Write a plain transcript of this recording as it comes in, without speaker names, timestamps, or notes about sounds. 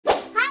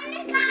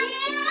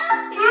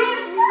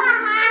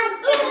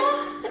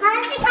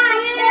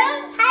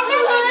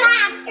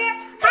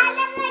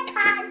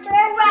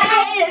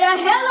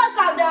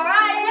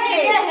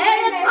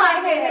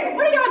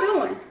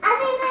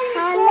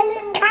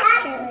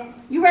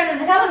You ran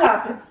in a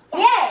helicopter?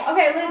 Yes.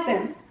 Okay,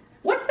 listen.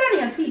 What's that in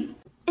your teeth?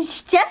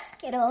 It's just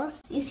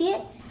Skittles. You see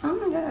it? Oh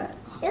my God.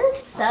 It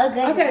looks so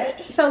good. Okay,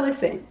 right? so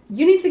listen.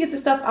 You need to get the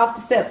stuff off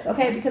the steps,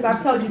 okay? Because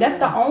I've told you that's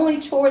the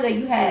only chore that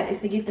you have is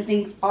to get the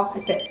things off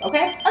the steps,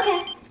 okay?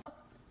 Okay.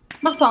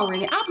 My phone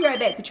ringing. I'll be right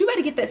back, but you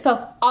better get that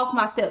stuff off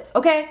my steps,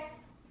 okay?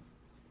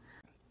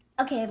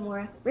 Okay,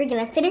 Amora. We're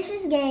gonna finish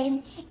this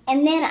game,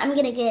 and then I'm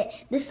gonna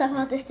get the stuff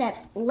off the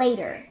steps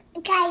later.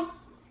 Okay.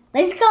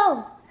 Let's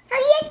go.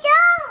 Let's go.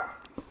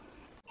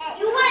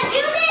 You wanna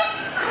do this?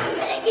 I'm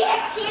gonna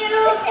get you.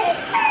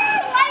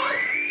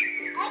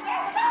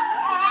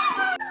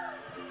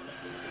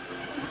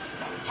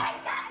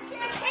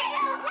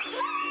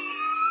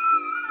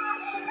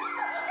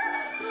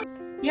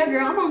 Yeah,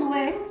 girl, I'm on the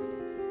way.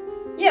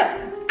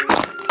 Yeah.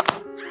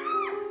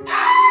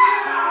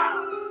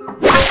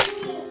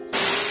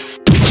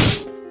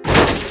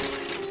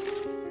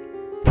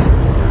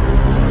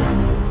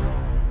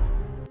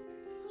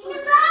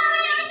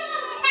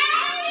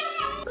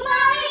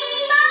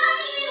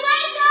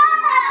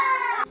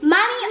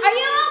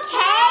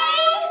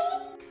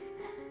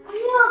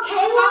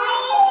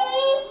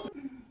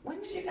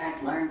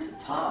 Learn to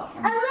talk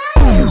and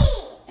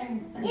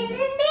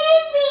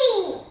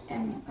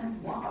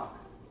walk.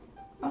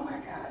 Oh my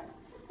God.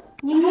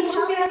 How did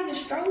you get out of your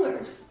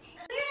strollers?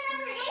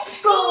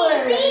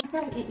 I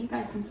gotta get you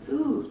guys some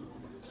food.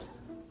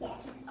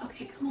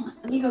 Okay, come on.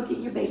 Let me go get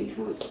your baby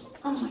food.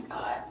 Oh my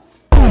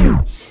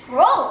God.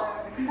 Stroller?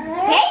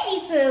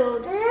 Baby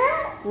food?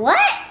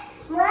 What?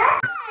 What?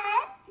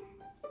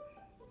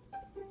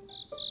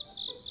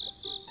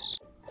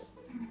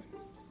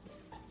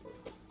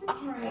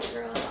 Alright,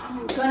 girls.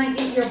 I'm gonna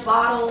get your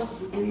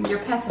bottles and your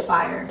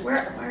pacifier.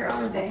 Where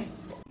are they?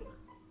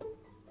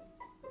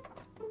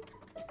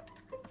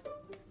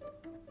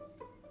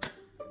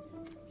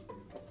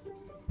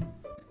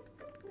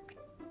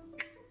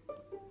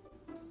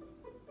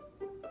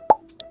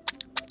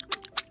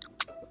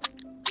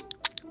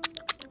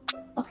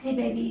 Okay,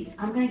 babies,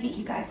 I'm gonna get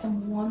you guys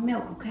some warm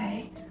milk,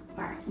 okay?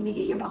 Alright, let me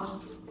get your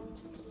bottles.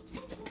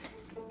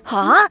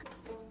 Huh?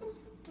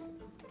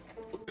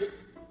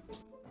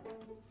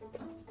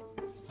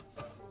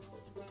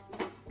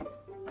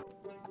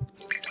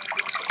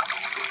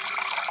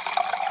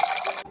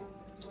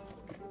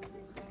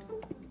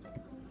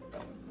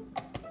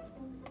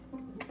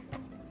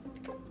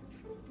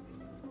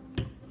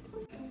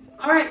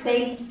 Alright,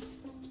 babies.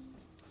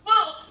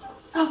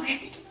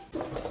 Okay.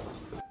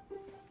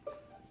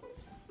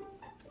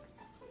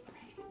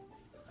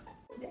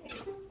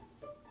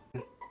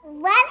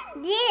 What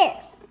is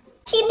this?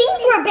 She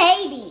thinks we're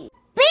babies.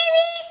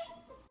 Babies?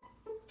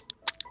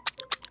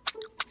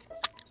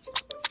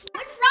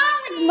 What's wrong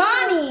with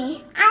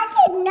Mommy? I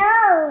don't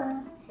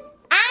know.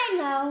 I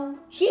know.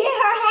 She hit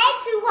her head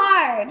too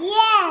hard.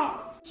 Yeah.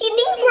 She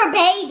thinks we're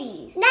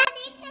babies. Not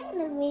even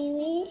the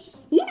babies.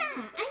 Yeah,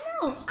 I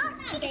know. Oh,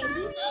 she's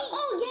coming.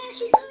 Oh, yeah,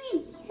 she's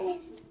coming.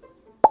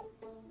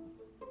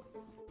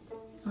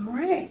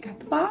 Alright, got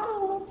the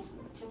bottles.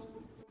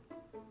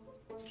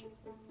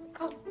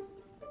 Oh.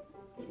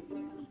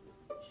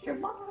 Your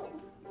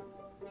bottles.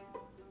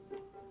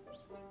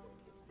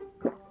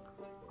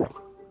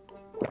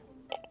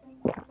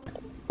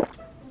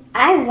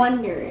 I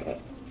wonder if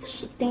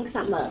she thinks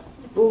I'm a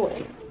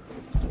boy.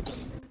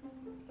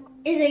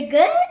 Is it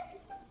good?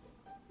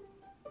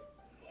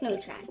 Let me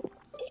try.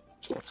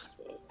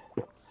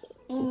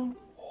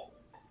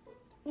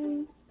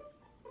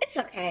 It's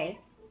okay.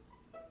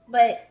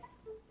 But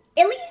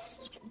at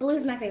least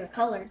blue's my favorite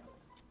color.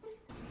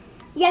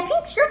 Yeah,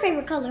 pink's your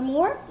favorite color,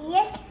 more.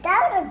 Yes,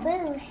 that was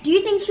blue. Do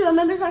you think she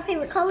remembers our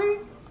favorite color?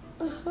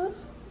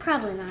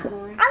 Probably not,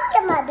 more. I look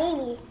at my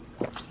baby.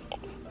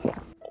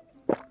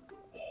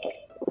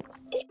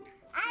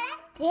 I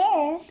like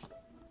this.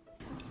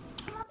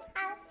 I'm a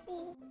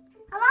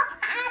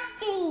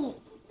pasty.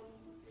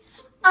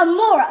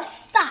 Amora,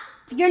 stop.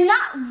 You're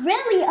not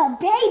really a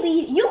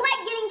baby. You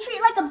like getting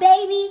treated like a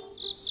baby.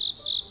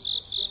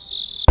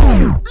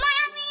 Mommy!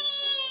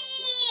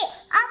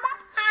 I'm a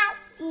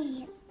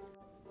pasty.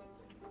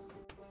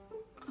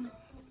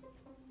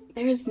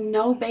 There's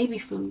no baby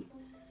food.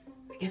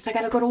 I guess I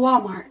gotta go to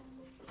Walmart.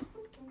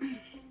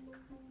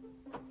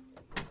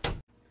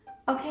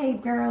 Okay,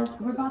 girls,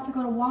 we're about to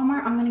go to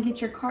Walmart. I'm gonna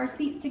get your car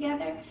seats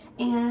together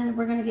and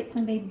we're gonna get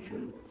some baby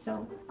food.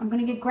 So I'm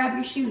gonna grab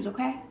your shoes,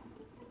 okay?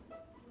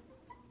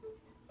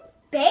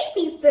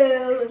 Baby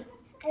food?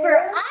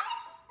 For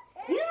us?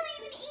 You don't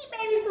even eat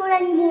baby food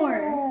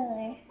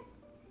anymore.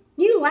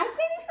 You like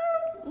baby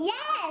food?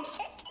 Yes,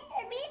 it's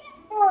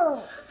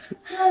beautiful.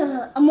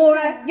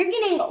 Amora, you're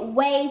getting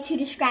way too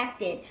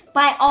distracted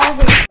by all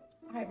this.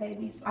 All right,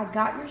 babies, I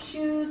got your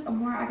shoes.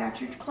 Amora, I got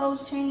your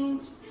clothes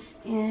changed.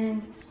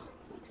 And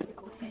just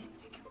go ahead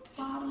and take your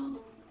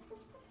bottle.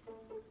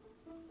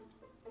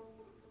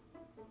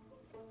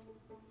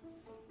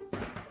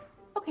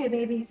 Okay,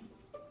 babies,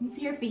 let me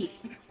see your feet.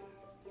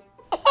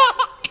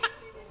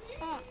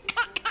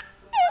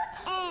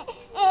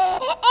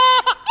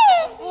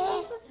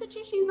 Let's put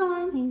your shoes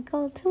on.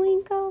 Twinkle,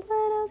 twinkle,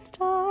 little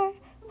star,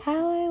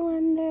 how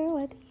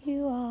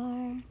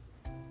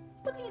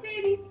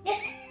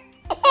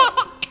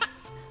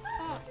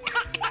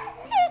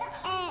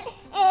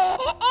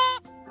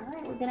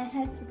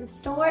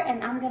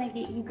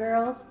get you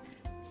girls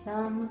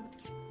some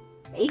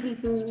baby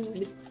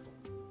food.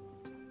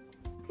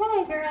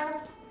 Okay,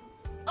 girls.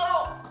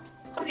 Oh,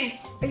 okay.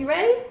 Are you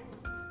ready?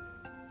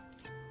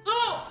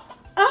 Oh,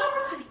 all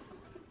right.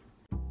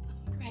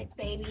 All right,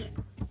 baby.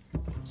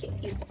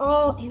 Get you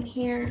all in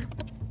here.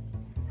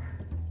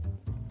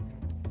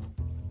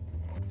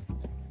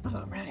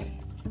 All right.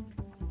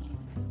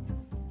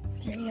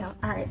 There you go.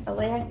 All right,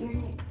 lay out your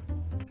hand.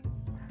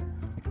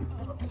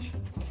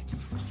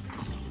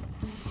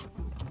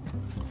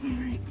 All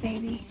right,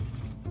 baby.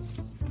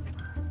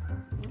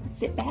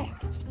 Sit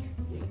back.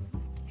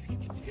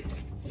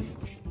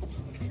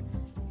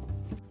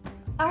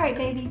 All right,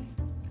 babies.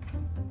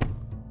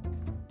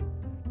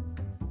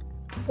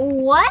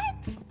 What?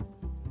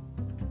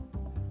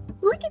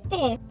 Look at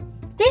this.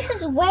 This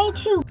is way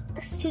too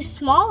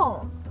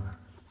small.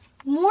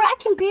 More, I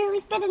can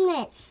barely fit in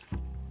this.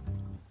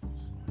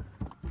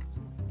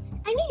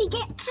 I need to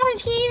get out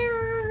of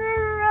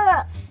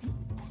here.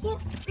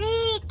 Can't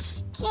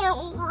reach.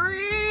 Can't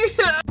reach.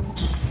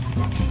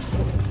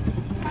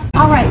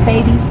 All right,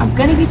 babies. I'm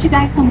gonna get you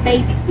guys some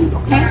baby food,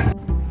 okay?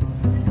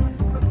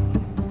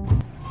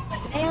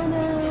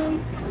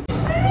 Bananas.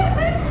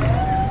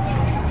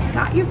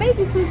 Got your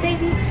baby food,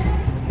 babies.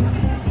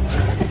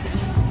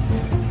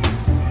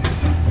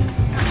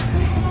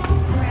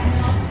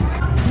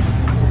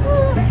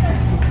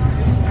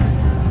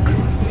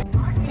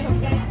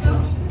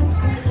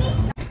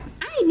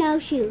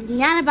 She was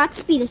not about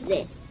to feed us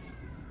this.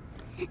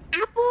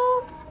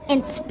 Apple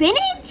and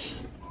spinach?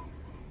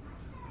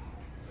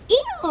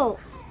 Ew.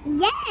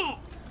 Yes.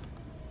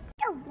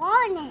 I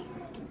want it.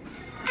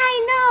 I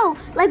know.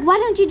 Like, why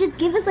don't you just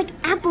give us like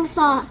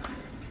applesauce?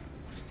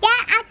 Yeah,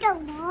 I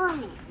don't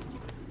want it.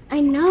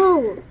 I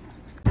know.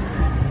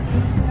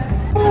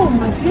 Oh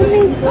my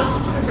goodness.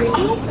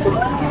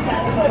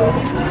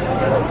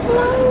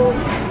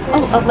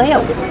 Oh, Alea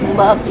would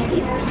love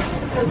these.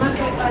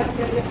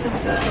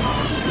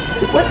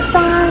 What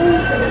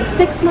size?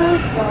 6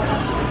 months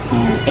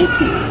and 18.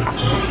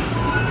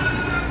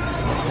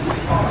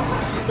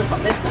 Look on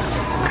this side.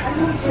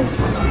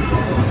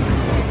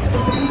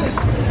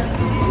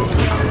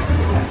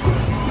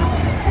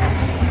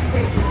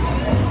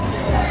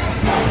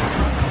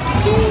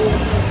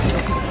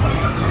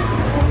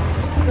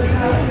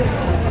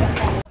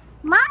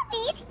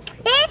 Mommy,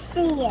 it's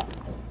crazy.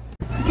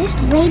 This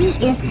lady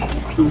is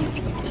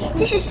crazy.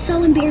 This is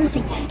so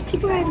embarrassing.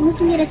 People are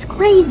looking at us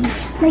crazy.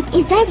 Like,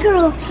 is that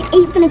girl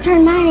 8 finna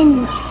turn 9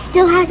 and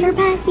still has her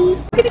passy?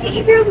 We're gonna get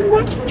you girls in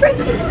matching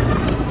dresses.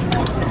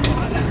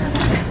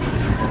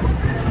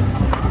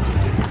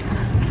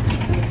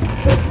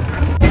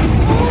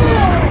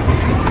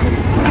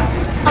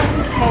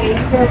 Okay,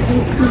 you girls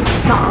need some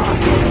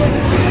socks.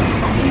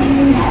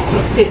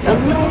 Let's do a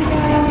Leia.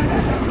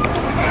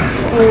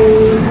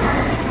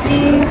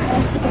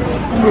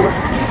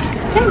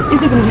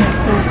 These are gonna be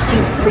so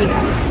cute for you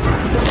guys.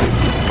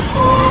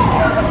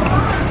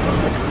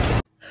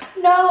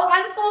 No,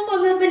 I'm full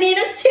from the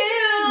bananas too.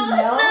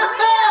 No.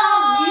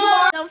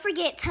 Don't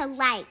forget to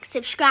like,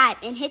 subscribe,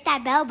 and hit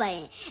that bell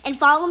button. And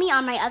follow me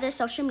on my other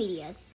social medias.